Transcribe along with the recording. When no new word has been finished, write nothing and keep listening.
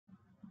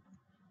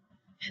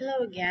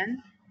Hello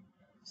again.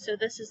 So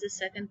this is the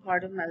second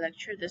part of my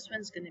lecture. This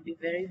one's going to be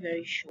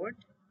very short.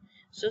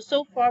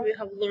 So far we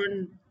have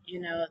learned,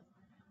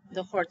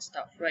 the hard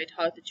stuff, right?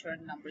 How to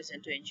turn numbers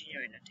into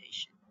engineering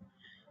notation.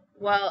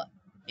 Well,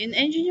 in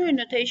engineering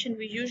notation,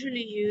 we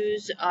usually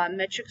use a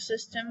metric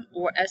system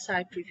or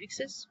SI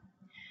prefixes.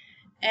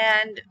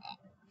 And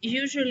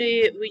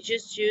usually we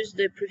just use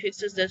the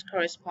prefixes that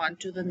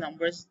correspond to the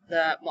numbers,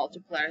 the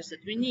multipliers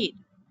that we need.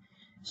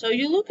 So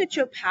you look at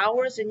your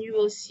powers and you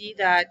will see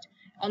that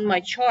on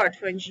my chart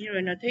for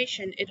engineering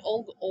notation, it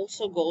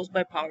also goes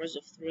by powers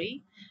of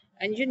 3.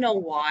 And you know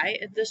why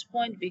at this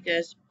point?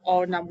 Because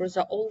our numbers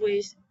are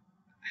always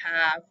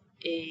have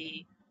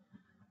a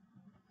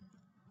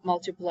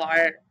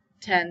multiplier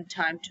 10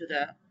 times to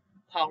the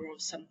power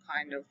of some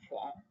kind of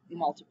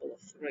multiple of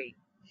 3.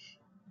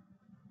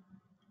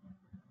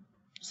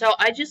 So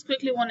I just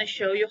quickly want to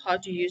show you how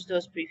to use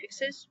those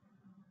prefixes.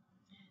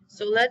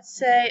 So let's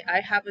say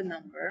I have a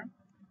number,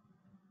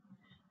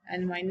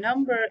 and my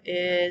number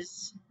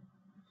is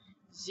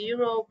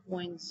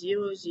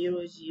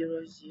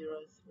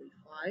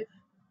 0.000035.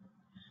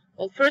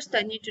 Well, first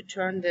I need to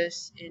turn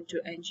this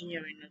into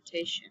engineering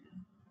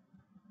notation.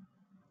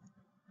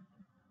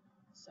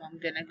 So I'm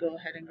going to go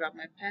ahead and grab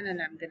my pen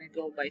and I'm going to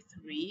go by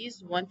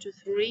threes. 1, 2,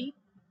 3.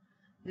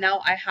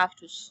 Now I have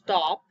to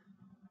stop,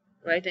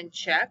 right, and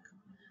check.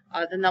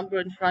 The number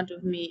in front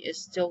of me is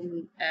still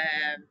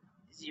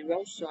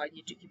 0, so I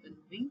need to keep it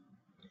moving.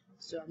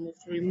 So I'll move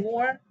 3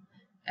 more,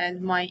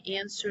 and my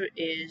answer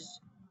is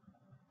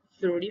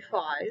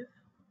 35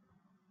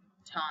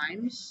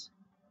 times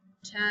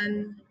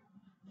 10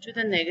 to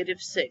the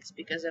negative 6,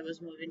 because I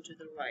was moving to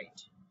the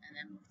right, and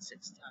I moved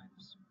 6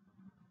 times.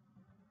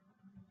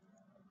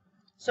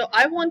 So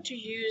I want to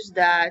use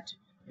that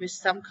with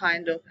some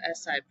kind of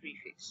SI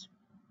prefix.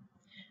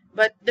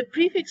 But the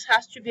prefix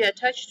has to be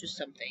attached to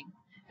something,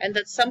 and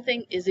that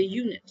something is a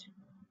unit.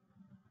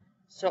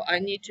 So I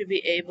need to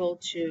be able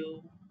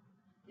to,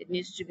 it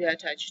needs to be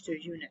attached to a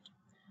unit.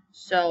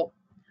 So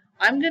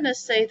I'm going to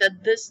say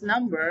that this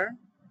number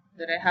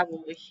that I have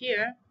over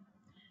here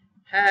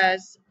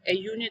has a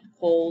unit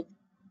called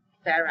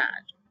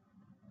farad.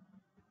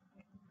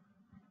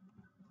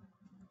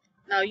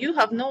 Now you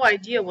have no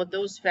idea what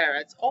those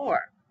farads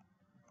are,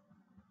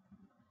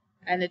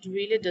 and it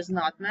really does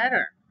not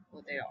matter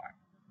what they are.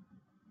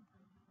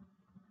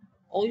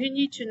 All you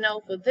need to know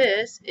for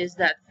this is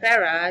that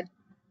farad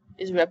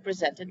is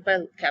represented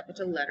by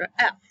capital letter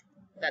F.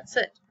 That's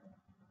it.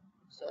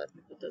 So let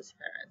me put those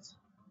farads.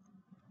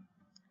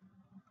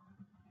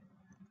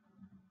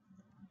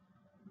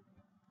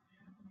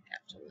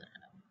 Capital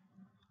letter F.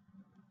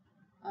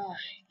 Oh,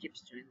 it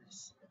keeps doing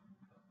this.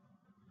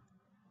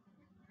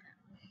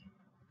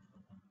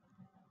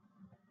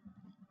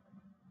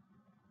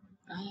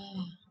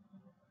 Oh.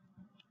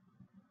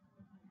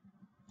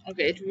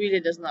 Okay, it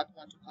really does not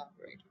want to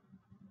cooperate.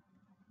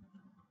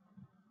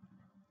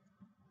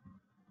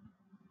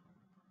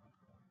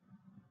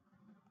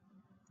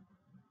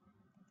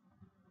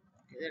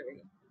 Okay, there we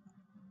go.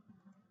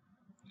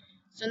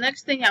 So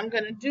next thing I'm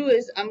going to do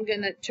is I'm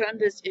going to turn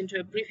this into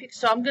a prefix.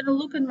 So I'm going to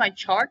look at my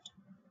chart.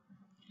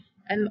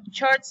 And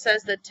chart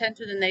says that 10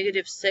 to the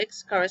negative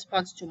 6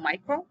 corresponds to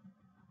micro.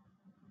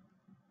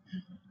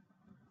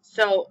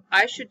 So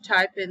I should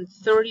type in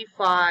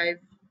 35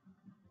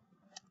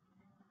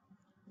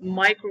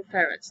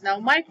 microfarads. Now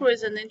micro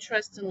is an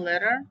interesting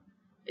letter.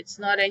 It's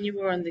not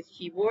anywhere on the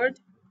keyboard.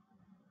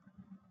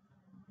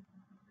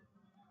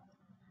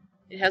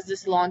 It has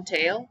this long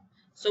tail.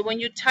 So when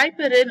you type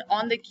it in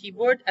on the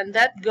keyboard, and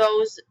that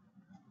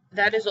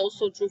is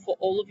also true for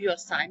all of your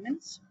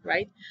assignments,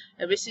 right?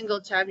 Every single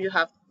time you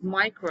have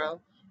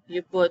micro,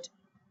 you put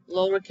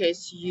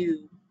lowercase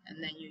u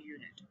and then your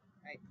unit,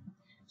 right?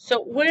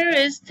 So where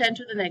is 10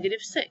 to the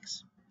negative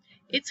 6?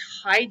 It's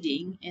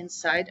hiding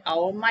inside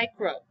our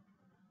micro,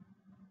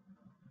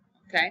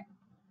 okay?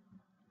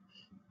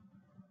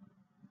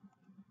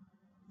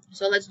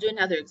 So let's do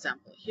another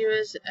example. Here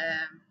is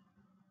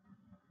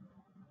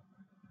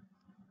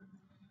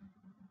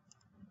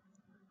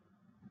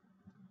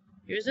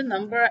here's a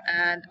number,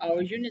 and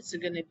our units are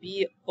going to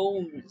be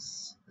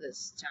ohms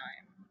this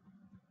time.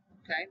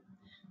 Okay,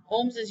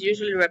 ohms is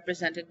usually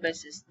represented by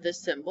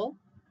this symbol.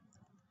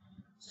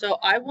 So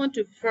I want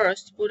to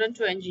first put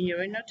into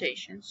engineering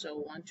notation. So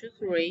 1, 2,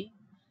 3,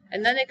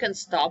 and then I can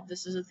stop.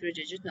 This is a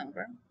 3-digit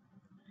number.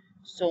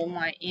 So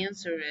my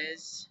answer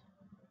is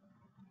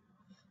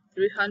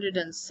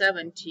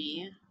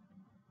 370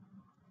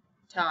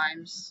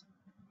 times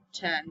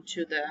 10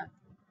 to the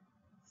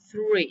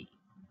 3.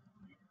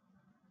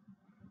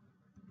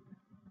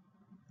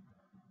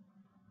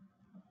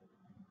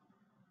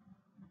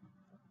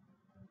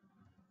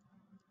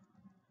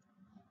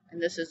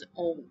 And this is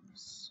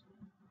ohms.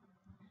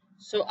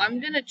 So I'm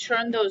going to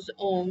turn those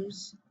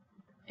ohms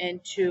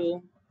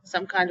into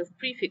some kind of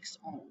prefix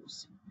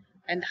ohms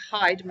and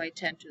hide my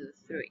 10 to the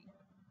 3.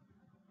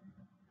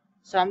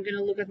 So I'm going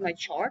to look at my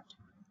chart.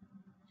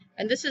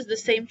 And this is the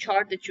same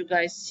chart that you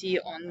guys see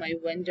on my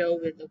window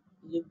with the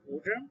blue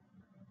border.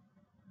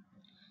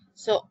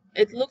 So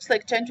it looks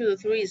like 10 to the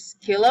 3 is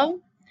kilo.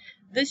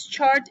 This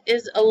chart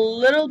is a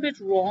little bit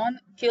wrong.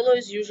 Kilo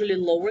is usually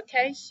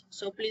lowercase,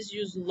 so please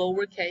use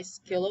lowercase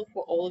kilo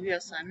for all of your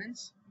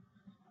assignments.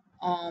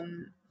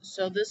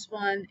 So this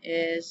one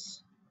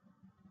is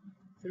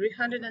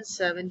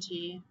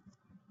 370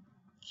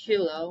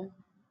 kilo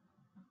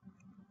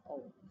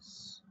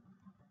ohms,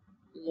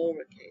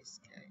 lowercase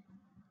k.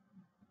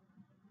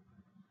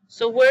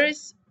 So where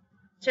is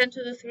 10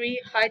 to the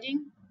 3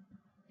 hiding?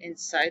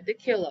 Inside the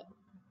kilo,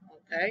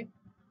 okay?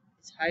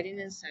 It's hiding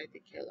inside the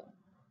kilo.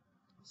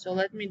 So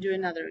let me do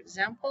another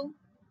example.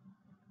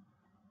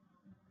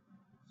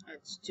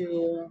 Let's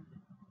do,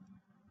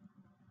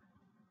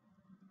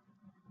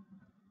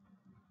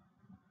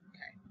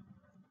 okay.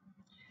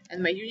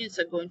 And my units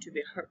are going to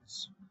be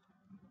hertz.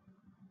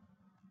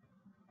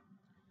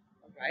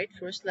 All right,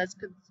 first let's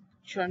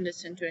turn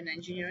this into an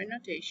engineering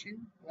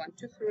notation. 1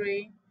 to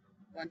 3,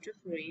 1 to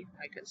 3.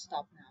 I can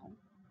stop now.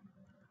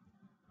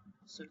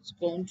 So it's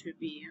going to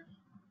be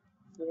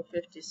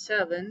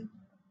 457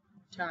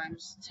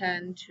 times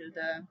 10 to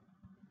the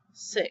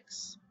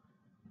 6,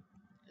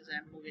 because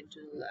I'm moving to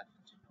the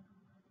left.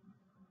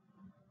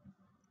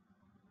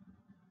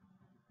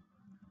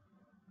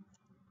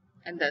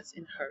 And that's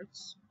in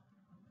hertz.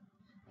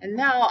 And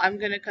now I'm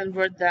going to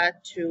convert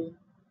that to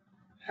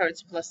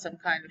hertz plus some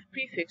kind of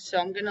prefix. So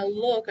I'm going to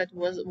look at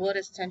what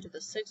is 10 to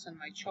the 6 on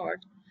my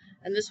chart.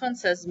 And this one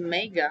says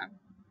mega.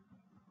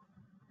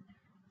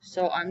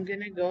 So I'm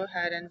going to go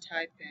ahead and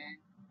type in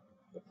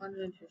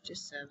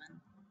 457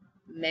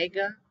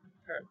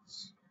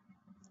 megahertz.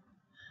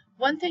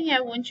 One thing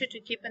I want you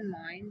to keep in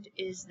mind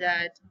is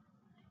that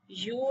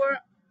your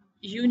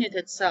unit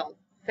itself,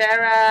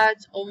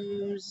 farads,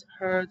 ohms,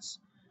 hertz,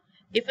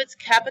 if it's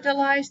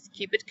capitalized,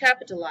 keep it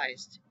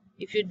capitalized.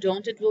 If you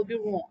don't, it will be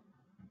wrong.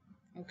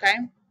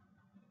 Okay?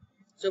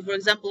 So for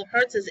example,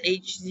 hertz is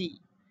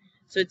HZ.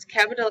 So it's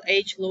capital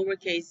H,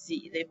 lowercase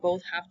z. They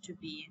both have to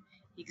be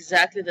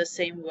exactly the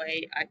same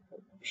way I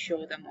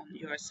show them on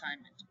your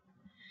assignment.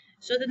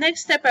 So the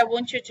next step I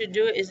want you to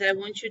do is I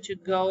want you to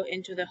go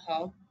into the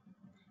hub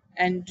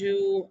and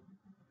do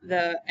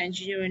the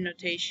engineering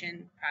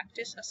notation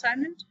practice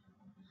assignment.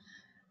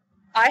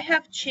 I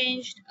have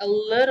changed a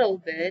little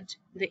bit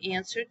the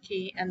answer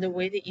key and the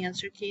way the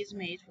answer key is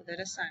made for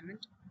that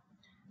assignment.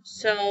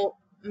 So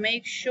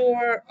make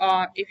sure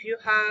if you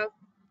have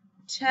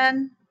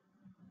 10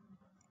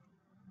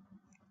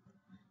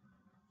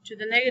 to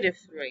the negative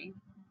 3,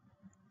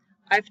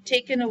 I've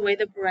taken away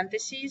the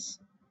parentheses,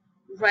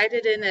 write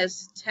it in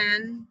as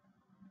 10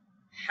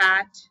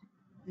 hat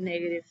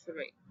negative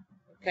 3,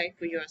 okay,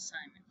 for your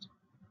assignment.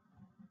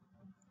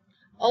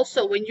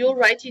 Also, when you're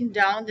writing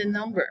down the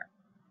number,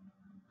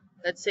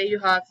 let's say you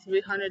have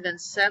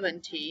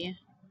 370,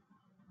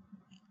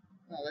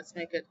 well, let's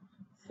make it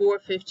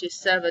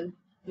 457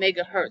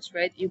 megahertz,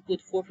 right? You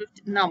put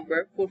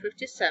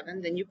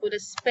 457, then you put a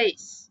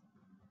space,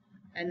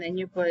 and then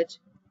you put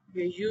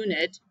your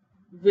unit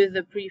with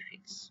the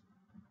prefix.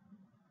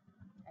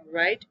 All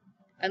right?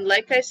 And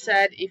like I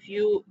said, if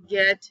you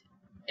get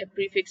a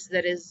prefix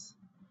that is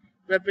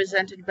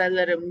represented by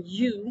letter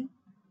U,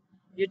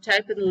 you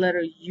type in the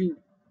letter U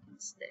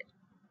instead.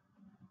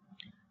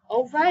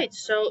 All right,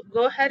 so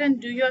go ahead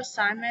and do your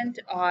assignment.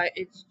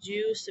 It's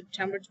due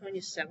September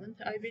 27th,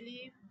 I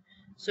believe.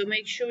 So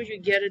make sure you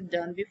get it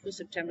done before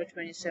September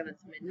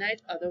 27th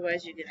midnight.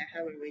 Otherwise, you're going to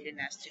have a really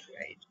nasty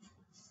grade.